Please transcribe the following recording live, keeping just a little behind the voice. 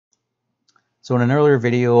So in an earlier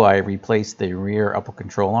video, I replaced the rear upper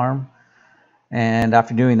control arm, and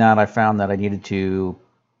after doing that, I found that I needed to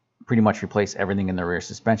pretty much replace everything in the rear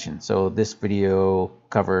suspension. So this video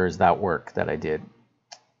covers that work that I did.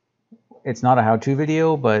 It's not a how-to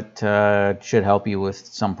video, but it should help you with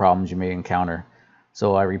some problems you may encounter.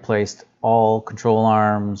 So I replaced all control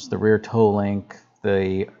arms, the rear toe link,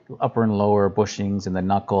 the upper and lower bushings and the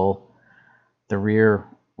knuckle, the rear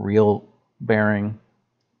reel bearing,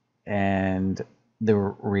 and the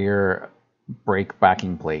rear brake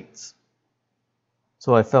backing plates.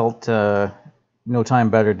 So I felt no time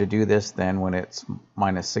better to do this than when it's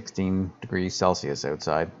minus 16 degrees Celsius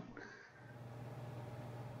outside.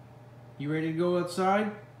 You ready to go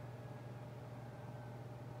outside?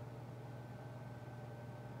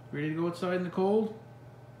 Ready to go outside in the cold?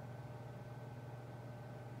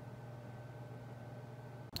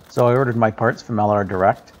 So I ordered my parts from LR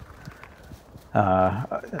Direct.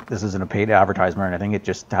 This isn't a paid advertisement or anything. It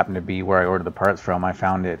just happened to be where I ordered the parts from. I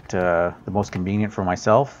found it the most convenient for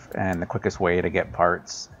myself and the quickest way to get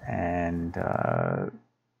parts and the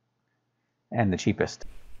cheapest.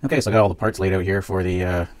 Okay, so I got all the parts laid out here for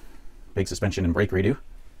the big suspension and brake redo.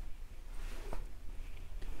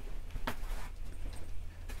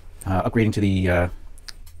 Upgrading to the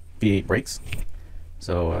V8 brakes.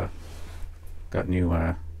 So got new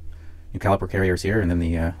caliper carriers here, and then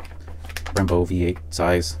the Brembo V8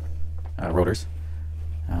 size rotors.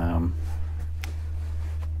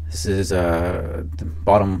 This is the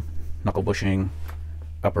bottom knuckle bushing,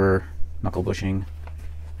 upper knuckle bushing.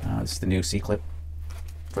 This is the new C-clip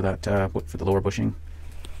for that for the lower bushing.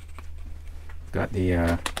 Got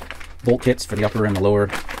the bolt kits for the upper and the lower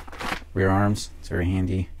rear arms. It's very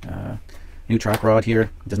handy. New track rod here.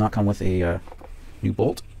 It does not come with a new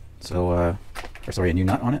bolt, so or sorry, a new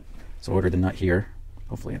nut on it. So I ordered the nut here.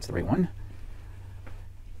 Hopefully it's the right one.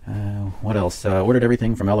 What else? Ordered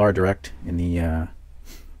everything from LR Direct in the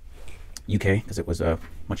UK because it was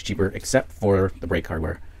much cheaper, except for the brake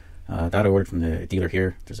hardware. That I ordered from the dealer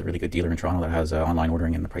here. There's a really good dealer in Toronto that has online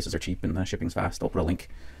ordering, and the prices are cheap and the shipping's fast. I'll put a link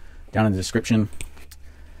down in the description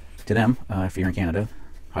to them if you're in Canada.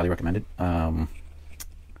 Highly recommended.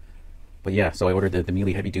 But yeah, so I ordered the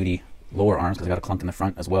Mealy heavy duty lower arms because I got a clunk in the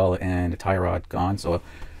front as well, and a tie rod gone. So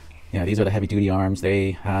yeah, these are the heavy duty arms.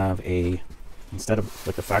 They have a, instead of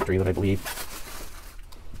like the factory that I believe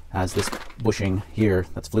has this bushing here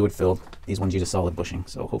that's fluid filled, these ones use a solid bushing,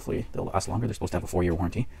 so hopefully they'll last longer. They're supposed to have a 4-year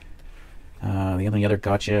warranty. The only other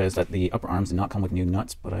gotcha is that the upper arms did not come with new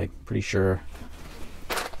nuts, but I'm pretty sure,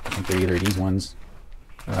 I think they're either these ones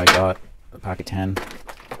that I got a pack of 10,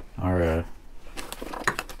 or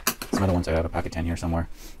some other ones I got a pack of 10 here somewhere.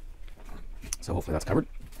 So hopefully that's covered.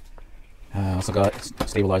 Also got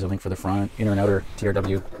stabilizer link for the front, inner and outer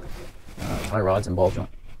TRW tie rods and ball joint,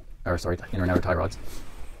 or sorry, inner and outer tie rods.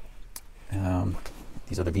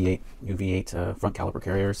 These are the V8, new V8 front caliper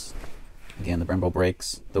carriers. Again, the Brembo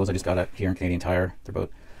brakes. Those I just got here in Canadian Tire. They're about,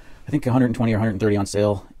 I think, 120 or 130 on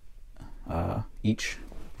sale each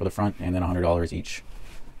for the front, and then $100 each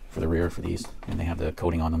for the rear for these. And they have the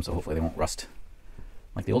coating on them, so hopefully they won't rust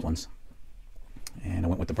like the old ones. And I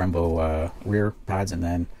went with the Brembo rear pads, and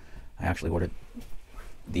then I actually ordered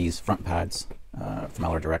these front pads from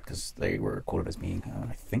LR Direct because they were quoted as being,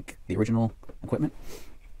 I think, the original equipment.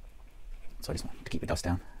 So I just wanted to keep the dust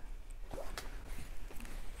down.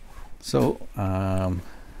 So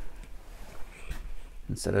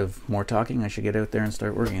instead of more talking, I should get out there and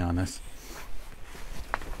start working on this.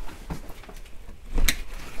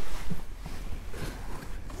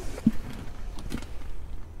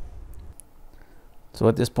 So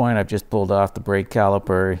at this point, I've just pulled off the brake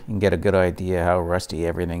caliper. You can get a good idea how rusty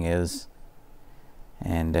everything is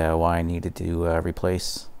and why I needed to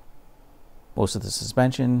replace most of the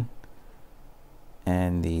suspension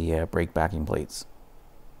and the brake backing plates.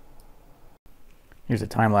 Here's a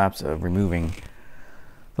time lapse of removing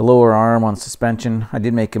the lower arm on suspension. I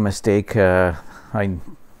did make a mistake.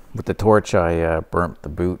 With the torch, I burnt the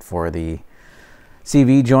boot for the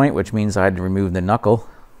CV joint, which means I had to remove the knuckle,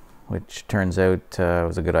 which turns out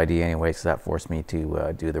was a good idea anyway, because that forced me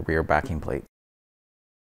to do the rear backing plate.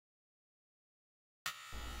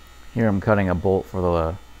 Here I'm cutting a bolt for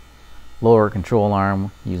the lower control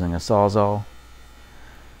arm using a sawzall.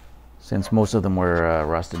 Since most of them were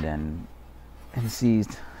rusted and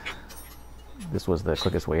seized, this was the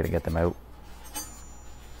quickest way to get them out.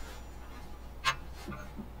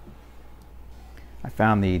 I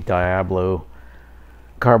found the Diablo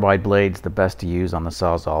carbide blades the best to use on the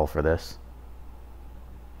sawzall for this.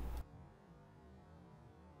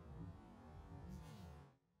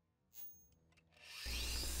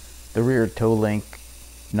 The rear toe link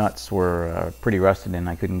nuts were pretty rusted and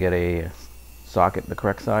I couldn't get a socket the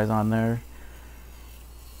correct size on there.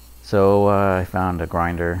 So I found a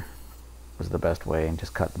grinder was the best way and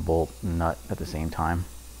just cut the bolt and nut at the same time.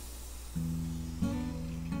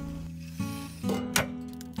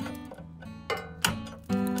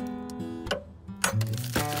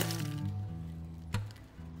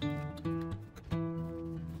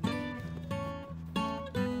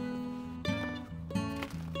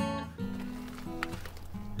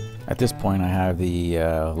 At this point I have the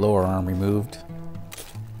lower arm removed.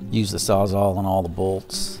 Use the Sawzall on all the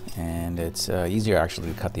bolts, and it's easier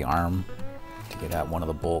actually to cut the arm to get at one of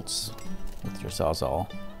the bolts with your Sawzall.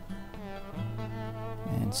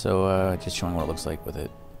 And so just showing what it looks like with it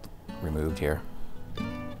removed here.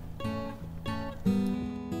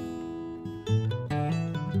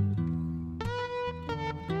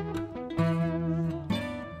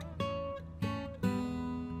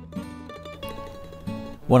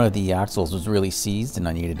 One of the axles was really seized and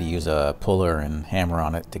I needed to use a puller and hammer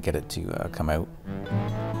on it to get it to come out.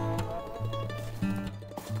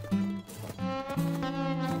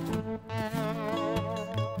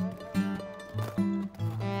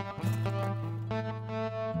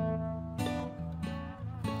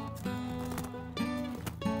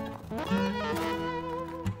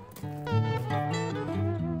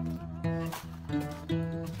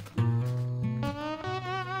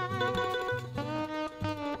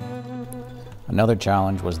 Another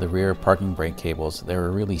challenge was the rear parking brake cables. They were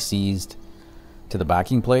really seized to the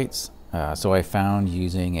backing plates, so I found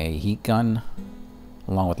using a heat gun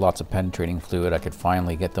along with lots of penetrating fluid I could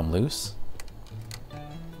finally get them loose.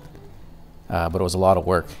 But it was a lot of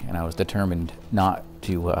work and I was determined not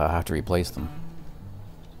to have to replace them.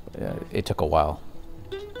 It took a while.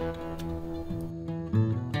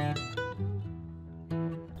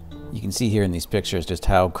 You can see here in these pictures just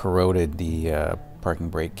how corroded the parking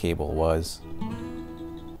brake cable was.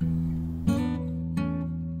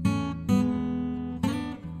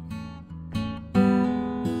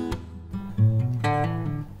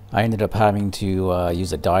 I ended up having to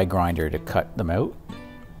use a die grinder to cut them out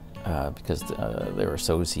because they were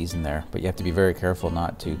so seasoned there. But you have to be very careful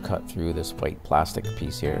not to cut through this white plastic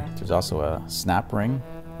piece here. There's also a snap ring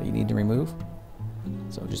that you need to remove.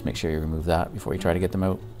 So just make sure you remove that before you try to get them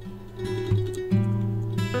out.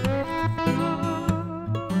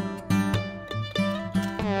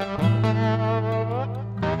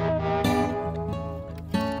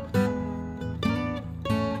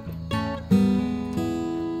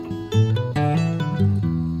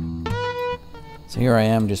 So here I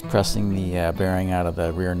am just pressing the bearing out of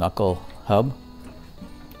the rear knuckle hub.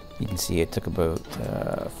 You can see it took about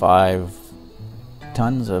 5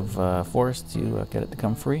 tons of force to get it to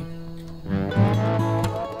come free.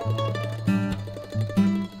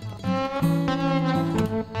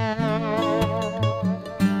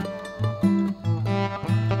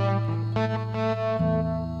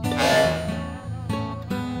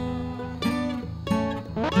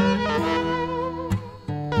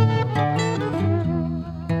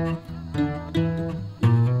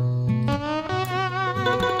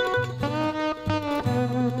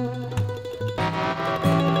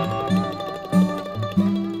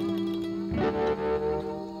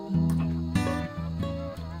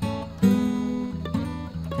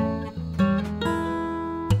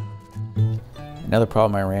 Another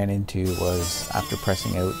problem I ran into was after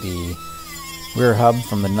pressing out the rear hub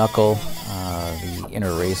from the knuckle, the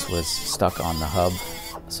inner race was stuck on the hub.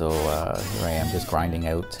 So here I am just grinding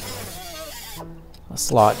out a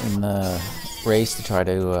slot in the race to try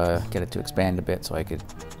to get it to expand a bit so I could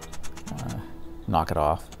knock it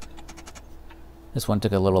off. This one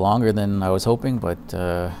took a little longer than I was hoping, but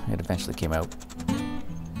it eventually came out.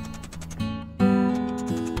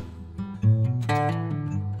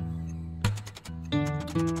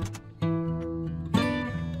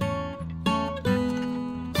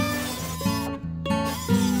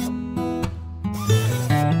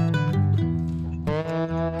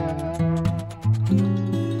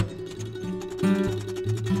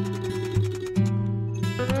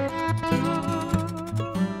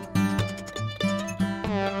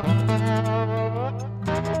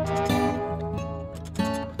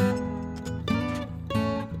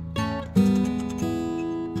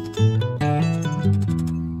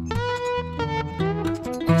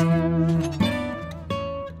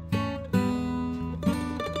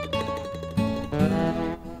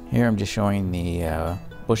 Here I'm just showing the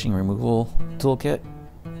bushing removal toolkit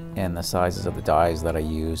and the sizes of the dies that I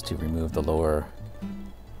use to remove the lower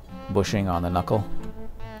bushing on the knuckle.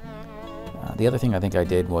 The other thing I think I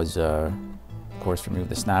did was course, remove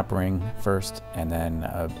the snap ring first, and then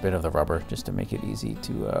a bit of the rubber just to make it easy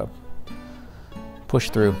to push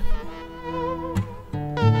through.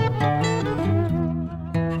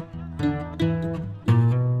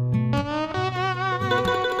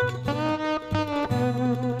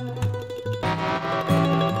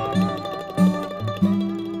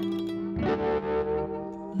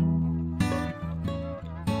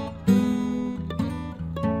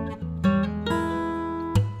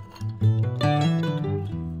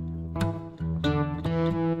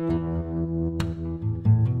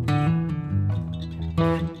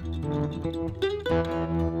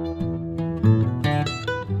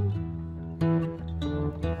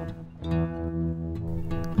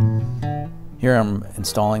 Here I'm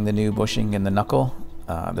installing the new bushing in the knuckle.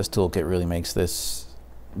 This toolkit really makes this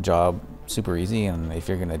job super easy, and if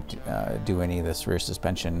you're going to do any of this rear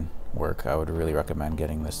suspension work, I would really recommend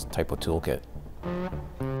getting this type of toolkit.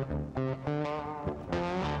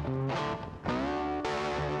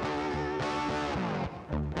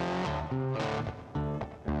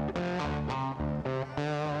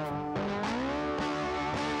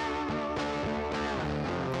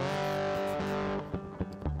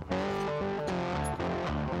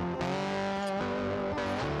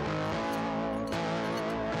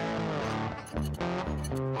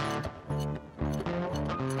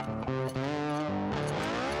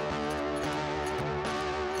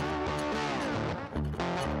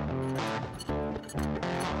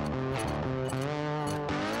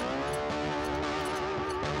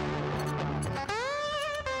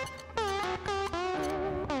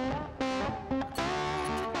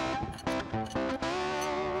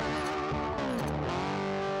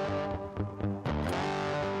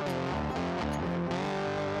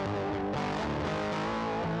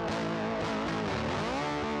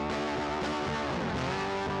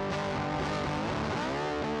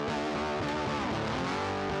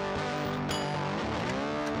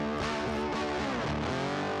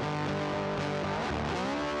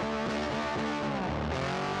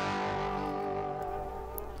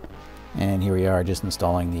 And here we are, just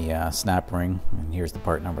installing the snap ring, and here's the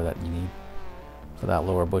part number that you need for that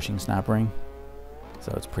lower bushing snap ring.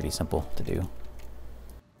 So it's pretty simple to do.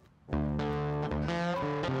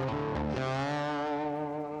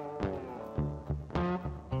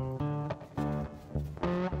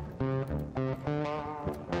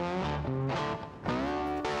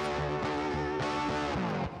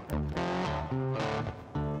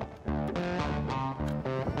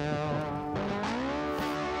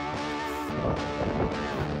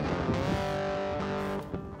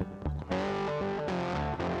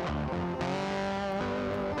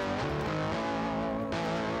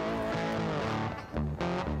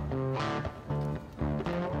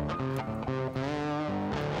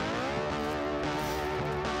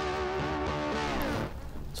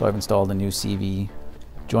 So I've installed a new CV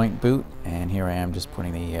joint boot, and here I am just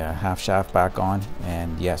putting the half shaft back on.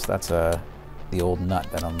 And yes, that's the old nut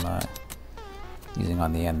that I'm using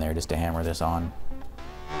on the end there just to hammer this on.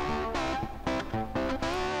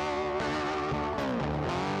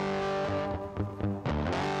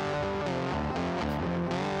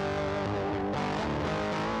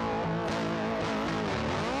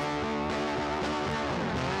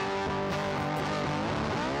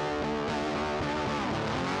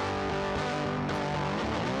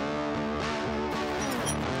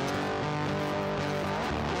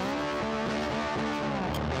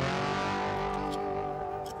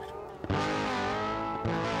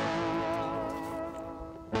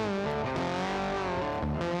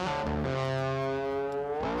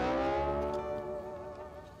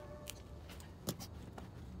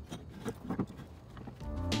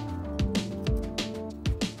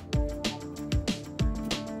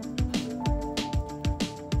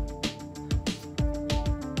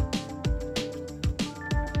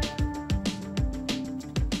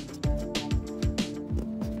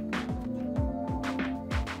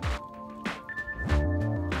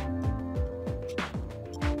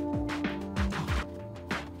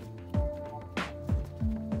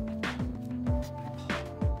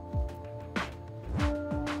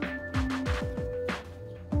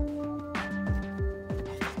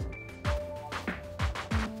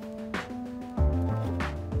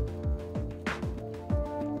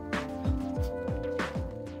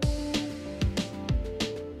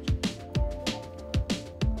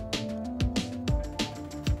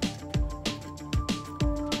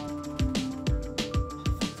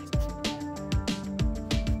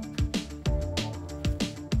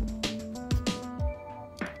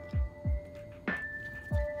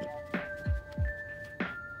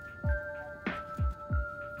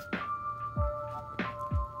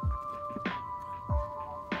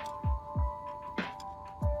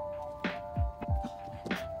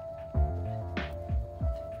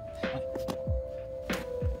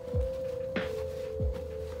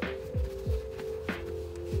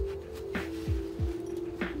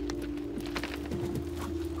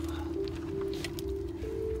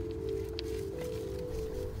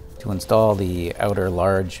 To install the outer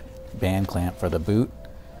large band clamp for the boot,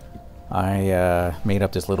 I made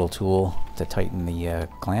up this little tool to tighten the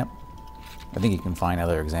clamp. I think you can find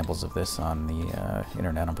other examples of this on the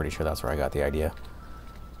internet. I'm pretty sure that's where I got the idea.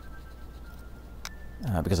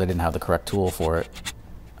 Because I didn't have the correct tool for it.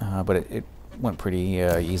 But it went pretty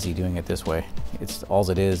easy doing it this way. All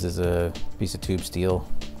it is a piece of tube steel.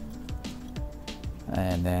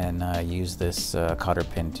 And then use this cotter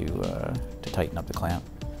pin to tighten up the clamp.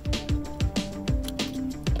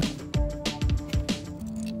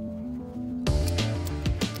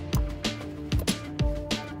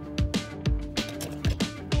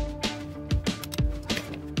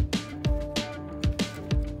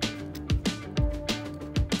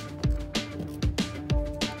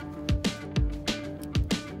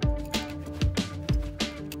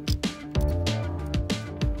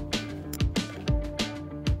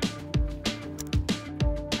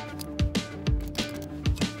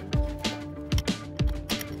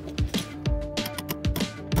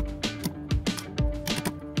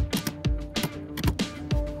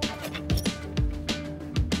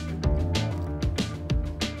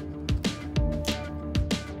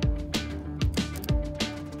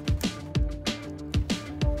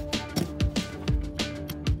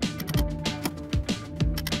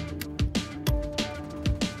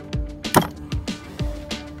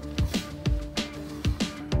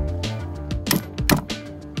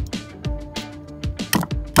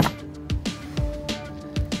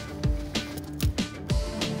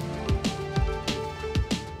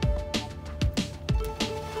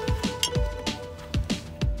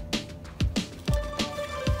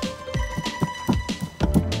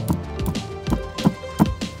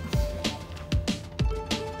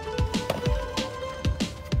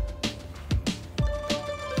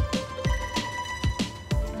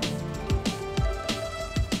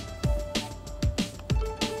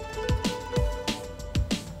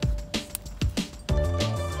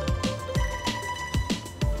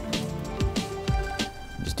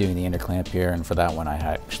 Doing the inner clamp here, and for that one I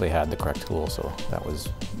actually had the correct tool, so that was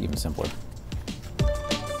even simpler.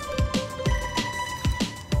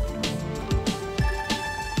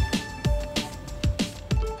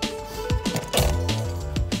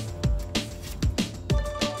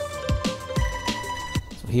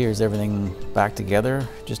 So here's everything back together,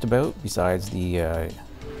 just about, besides the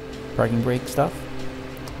parking brake stuff.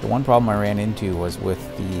 The one problem I ran into was with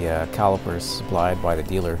the calipers supplied by the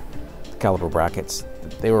dealer, the caliper brackets.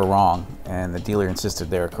 They were wrong, and the dealer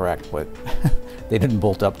insisted they were correct, but they didn't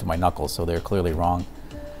bolt up to my knuckles, so they're clearly wrong.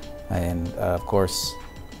 And of course,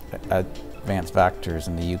 Advanced Factors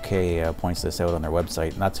in the UK points this out on their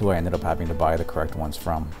website, and that's who I ended up having to buy the correct ones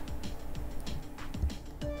from.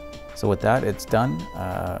 So with that, it's done.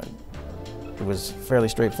 It was a fairly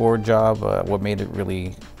straightforward job. What made it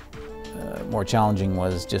really more challenging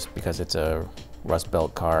was just because it's a rust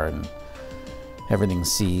belt car and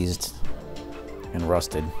everything's seized and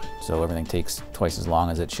rusted, so everything takes twice as long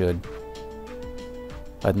as it should.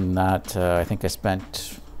 Other than that, I think I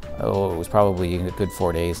spent, it was probably a good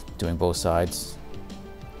 4 days doing both sides.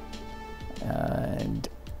 And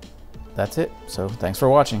that's it. So thanks for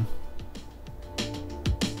watching.